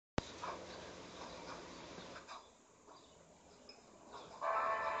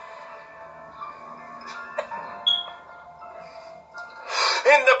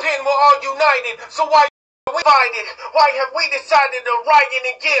pen we're all united, so why we divided? Why have we decided to riot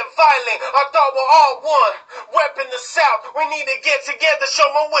and get violent? I thought we're all one, repping the South. We need to get together, show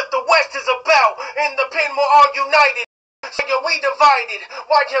them what the West is about. In the pen we're all united, so yeah, we divided.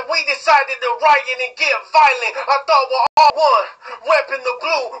 Why have we decided to riot and get violent? I thought we're all one, repping the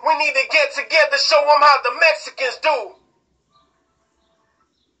blue. We need to get together, show them how the Mexicans do.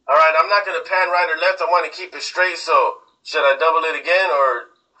 Alright, I'm not going to pan right or left. I want to keep it straight, so should I double it again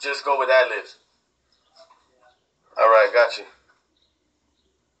or just go with ad-libs? Alright, got you.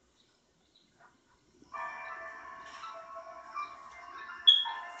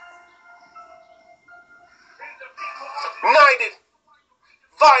 United,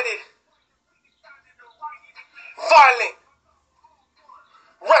 divided, violent,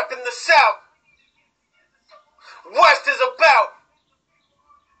 repping the South. West is about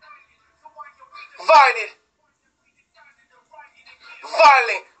divided,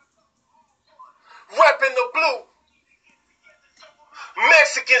 violent, repping the blue.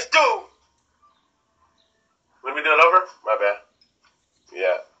 Mexicans do. Let me do it over? My bad.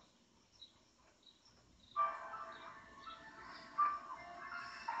 Yeah.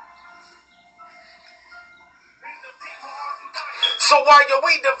 So why are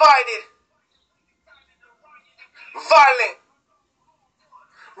we divided? Violent.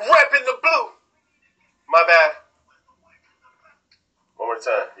 Repping the blue. My bad. One more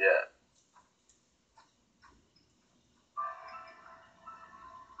time. Yeah.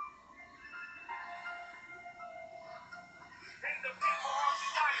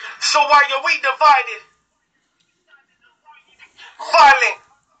 So why are we divided? Violent.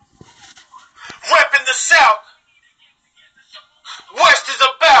 Repping the South. West is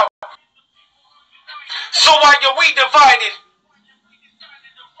about. So why are we divided?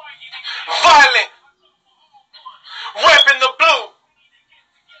 Violent. Repping the blue.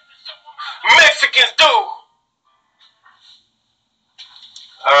 Mexicans do.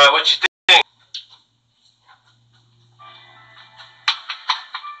 Alright, what you think?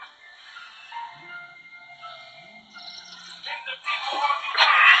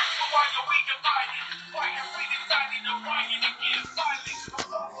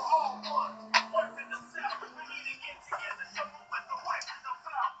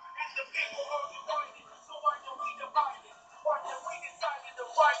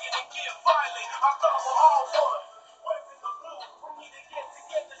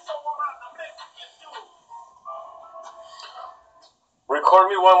 Record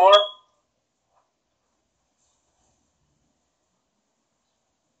me one more.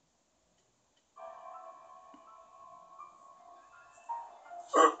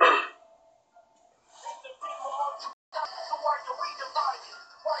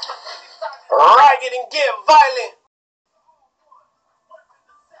 Riot and get violent.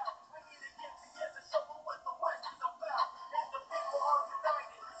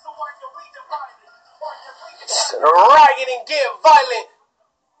 Riot and get violent.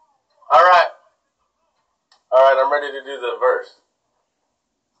 Alright. Alright, I'm ready to do the verse.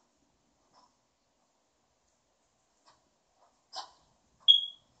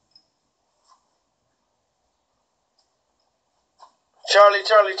 Charlie,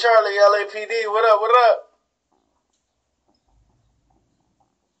 Charlie, Charlie, LAPD, what up, what up?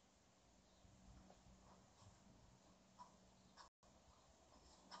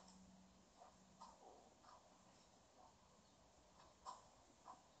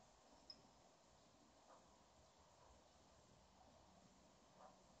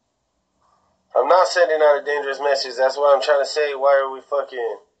 I'm not sending out a dangerous message. That's what I'm trying to say. Why are we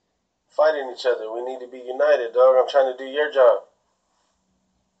fucking fighting each other? We need to be united, dog. I'm trying to do your job.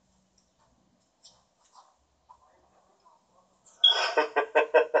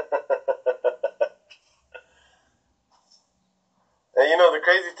 And you know, the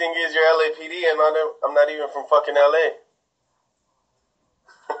crazy thing is you're LAPD and I'm not even from fucking LA.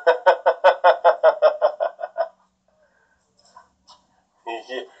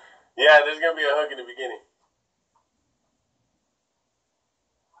 Yeah, there's going to be a hook in the beginning.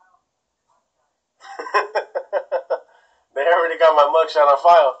 They already got my mugshot on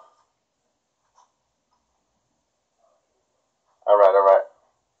file. Alright, alright.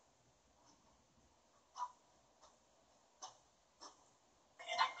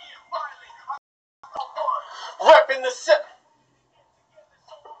 Repping the set.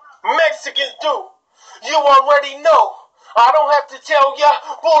 Mexicans do. You already know. I don't have to tell ya,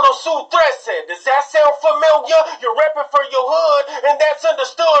 Puro Su 13. Does that sound familiar? You're repping for your hood, and that's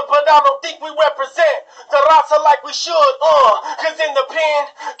understood, but I don't think we represent the roster like we should, cause in the pen,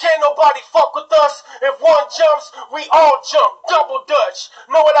 can't nobody fuck with us. If one jumps, we all jump, double dutch.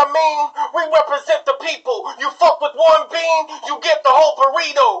 Know what I mean? We represent the people. You fuck with one bean, you get the whole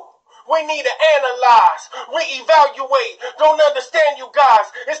burrito. We need to analyze, reevaluate. Don't understand you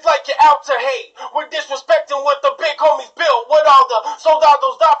guys. It's like you're out to hate. We're disrespecting what the big homies built. What all the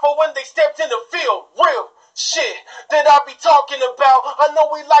soldados die for when they stepped in the field. Real shit that I be talking about. I know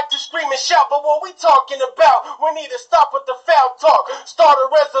we like to scream and shout, but what we talking about? We need to stop with the foul talk. Start a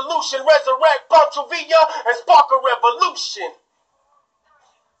resolution, resurrect Pancho Villa, and spark a revolution.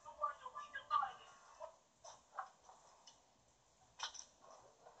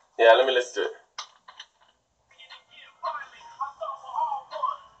 Yeah, let me listen to it.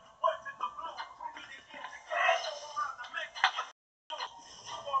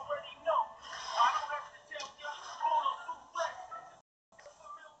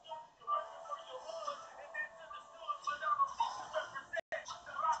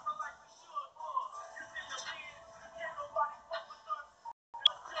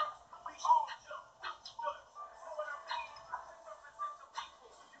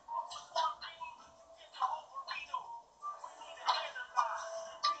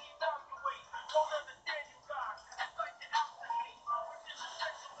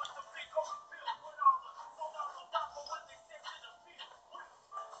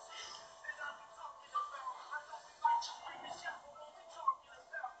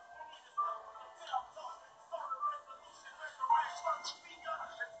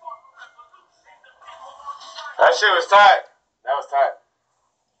 That shit was tight. That was tight.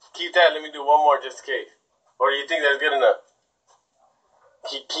 Keep that. Let me do one more just in case. Or do you think that's good enough?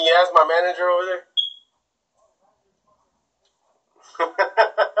 Can you ask my manager over there?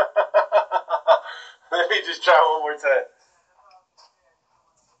 Let me just try one more time.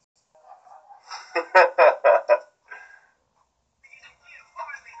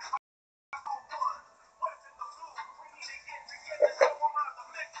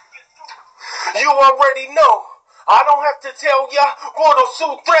 You already know. I don't have to tell ya, Gordo Su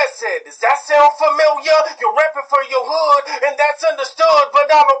Threat said, does that sound familiar? You're rapping for your hood, and that's understood, but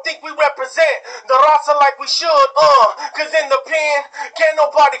I don't think we represent the raza like we should, cause in the pen, can't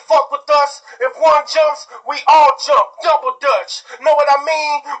nobody fuck with us. If one jumps, we all jump, double dutch. Know what I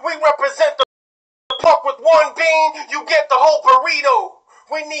mean? We represent the fuck with one bean, you get the whole burrito.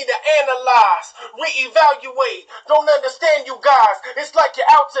 We need to analyze, reevaluate. Don't understand you guys, it's like you're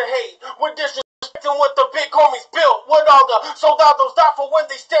out to hate. We're disrespecting what the big homies built. What all the soldados die for when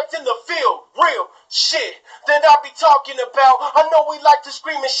they stepped in the field. Real shit that I be talking about. I know we like to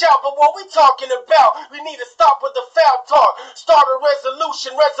scream and shout, but what we talking about? We need to stop with the foul talk. Start a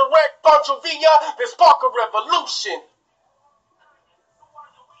resolution, resurrect Pancho Villa, then spark a revolution.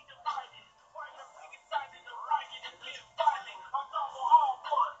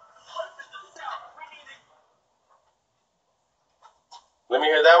 Let me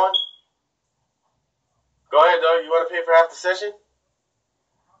hear that one. Go ahead, dog. You want to pay for half the session?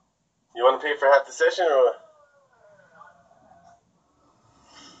 You want to pay for half the session or?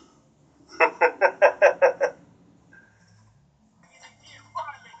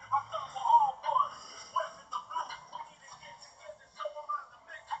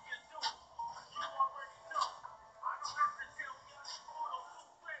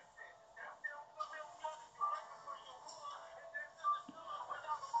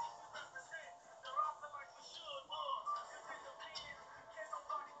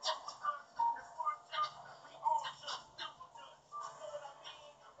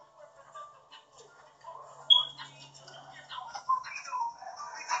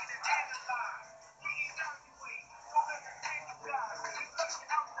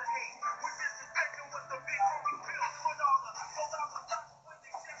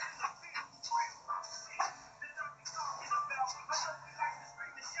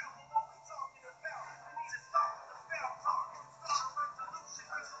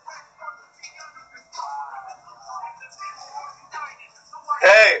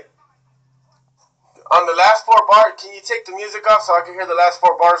 Hey, on the last 4 bars, can you take the music off so I can hear the last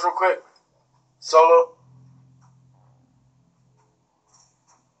 4 bars real quick? Solo.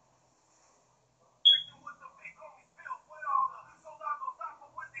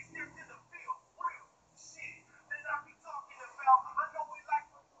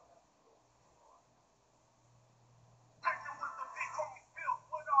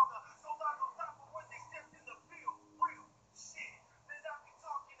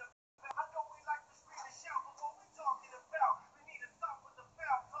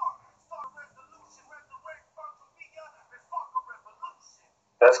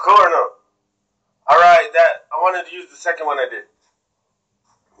 That's cool or no? Alright, that I wanted to use the second one I did.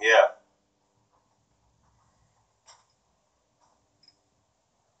 Yeah.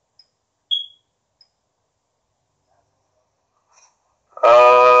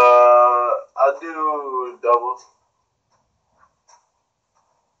 I'll do doubles.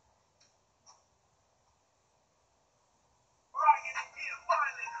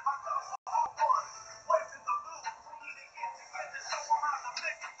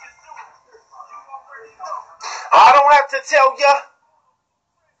 I don't have to tell ya.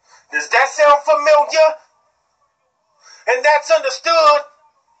 Does that sound familiar? And that's understood.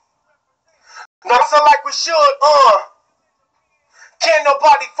 Not so like we should, Can't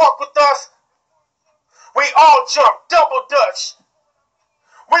nobody fuck with us. We all jump, double dutch.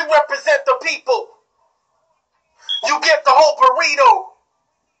 We represent the people. You get the whole burrito.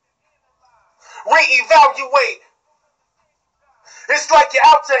 Reevaluate. It's like you're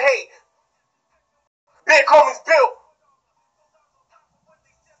out to hate. Big homies built.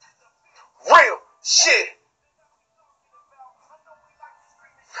 Real shit.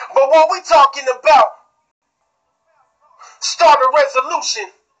 But what we talking about? Start a resolution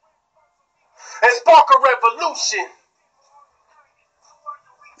and spark a revolution.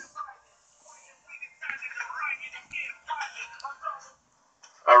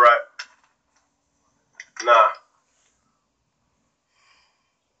 Alright. Nah.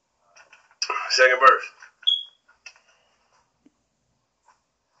 Second verse.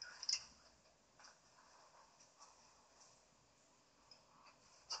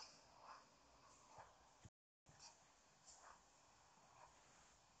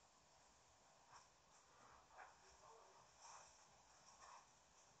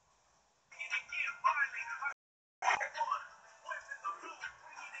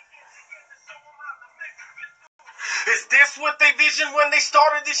 Is this what they visioned when they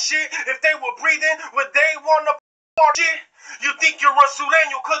started this shit? If they were breathing, would they want to part shit? You think you're a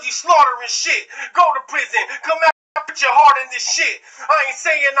Sureño cause you slaughtering shit. Go to prison, come out and put your heart in this shit. I ain't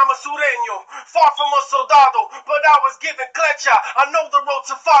saying I'm a Sureño, far from a soldado, but I was given clecha. I know the road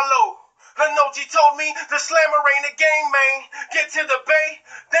to follow. Hanoji told me the slammer ain't a game, man. Get to the bay,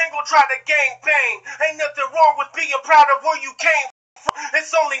 then go try to gang bang. Ain't nothing wrong with being proud of where you came from. It's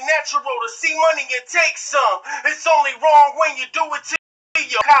only natural to see money and take some. It's only wrong when you do it to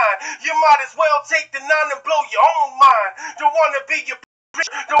your kind. You might as well take the 9 and blow your own mind. Don't want to be your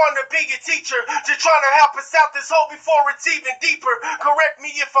preacher, don't want to be your teacher. Just trying to help us out this hole before it's even deeper. Correct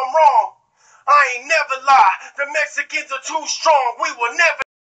me if I'm wrong. I ain't never lie. The Mexicans are too strong. We will never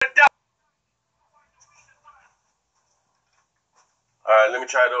die. Alright, let me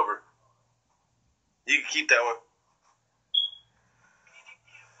try it over. You can keep that one.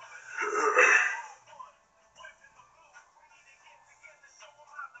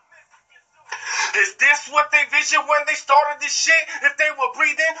 Is this what they visioned when they started this shit? If they were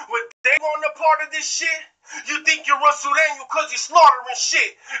breathing, would they want a part of this shit? You think you're a Sureño cause you're slaughtering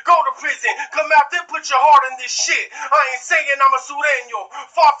shit. Go to prison, come out there, put your heart in this shit. I ain't saying I'm a Sureño,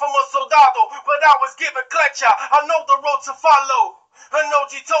 far from a soldado, but I was given clecha. I know the road to follow.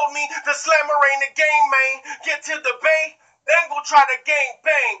 Hanoji told me the slammer ain't a game, man. Get to the bay, then go try to gang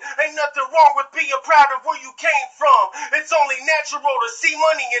bang. Ain't nothing wrong with being proud of where you came from. It's only natural to see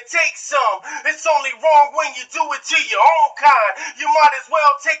money and take some. It's only wrong when you do it to your own kind. You might as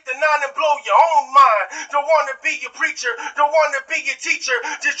well take the 9 and blow your own mind. Don't want to be your preacher, don't want to be your teacher.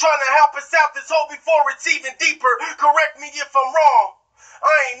 Just trying to help us out this hole before it's even deeper. Correct me if I'm wrong.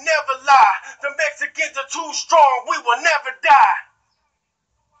 I ain't never lie. The Mexicans are too strong. We will never die.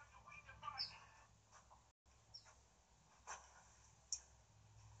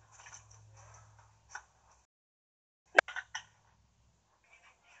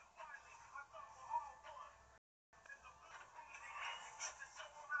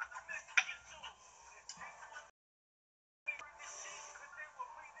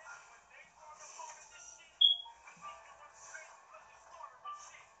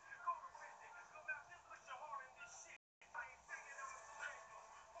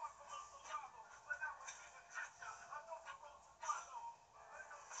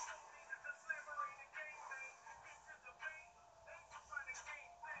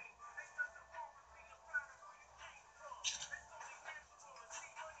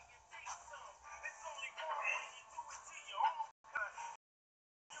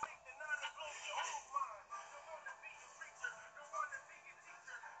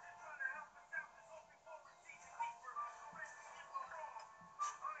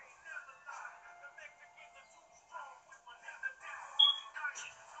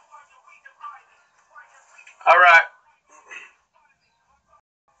 All right.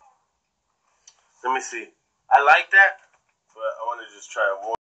 Let me see. I like that, but I want to just try it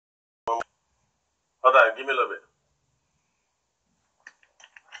more. Hold on, give me a little bit.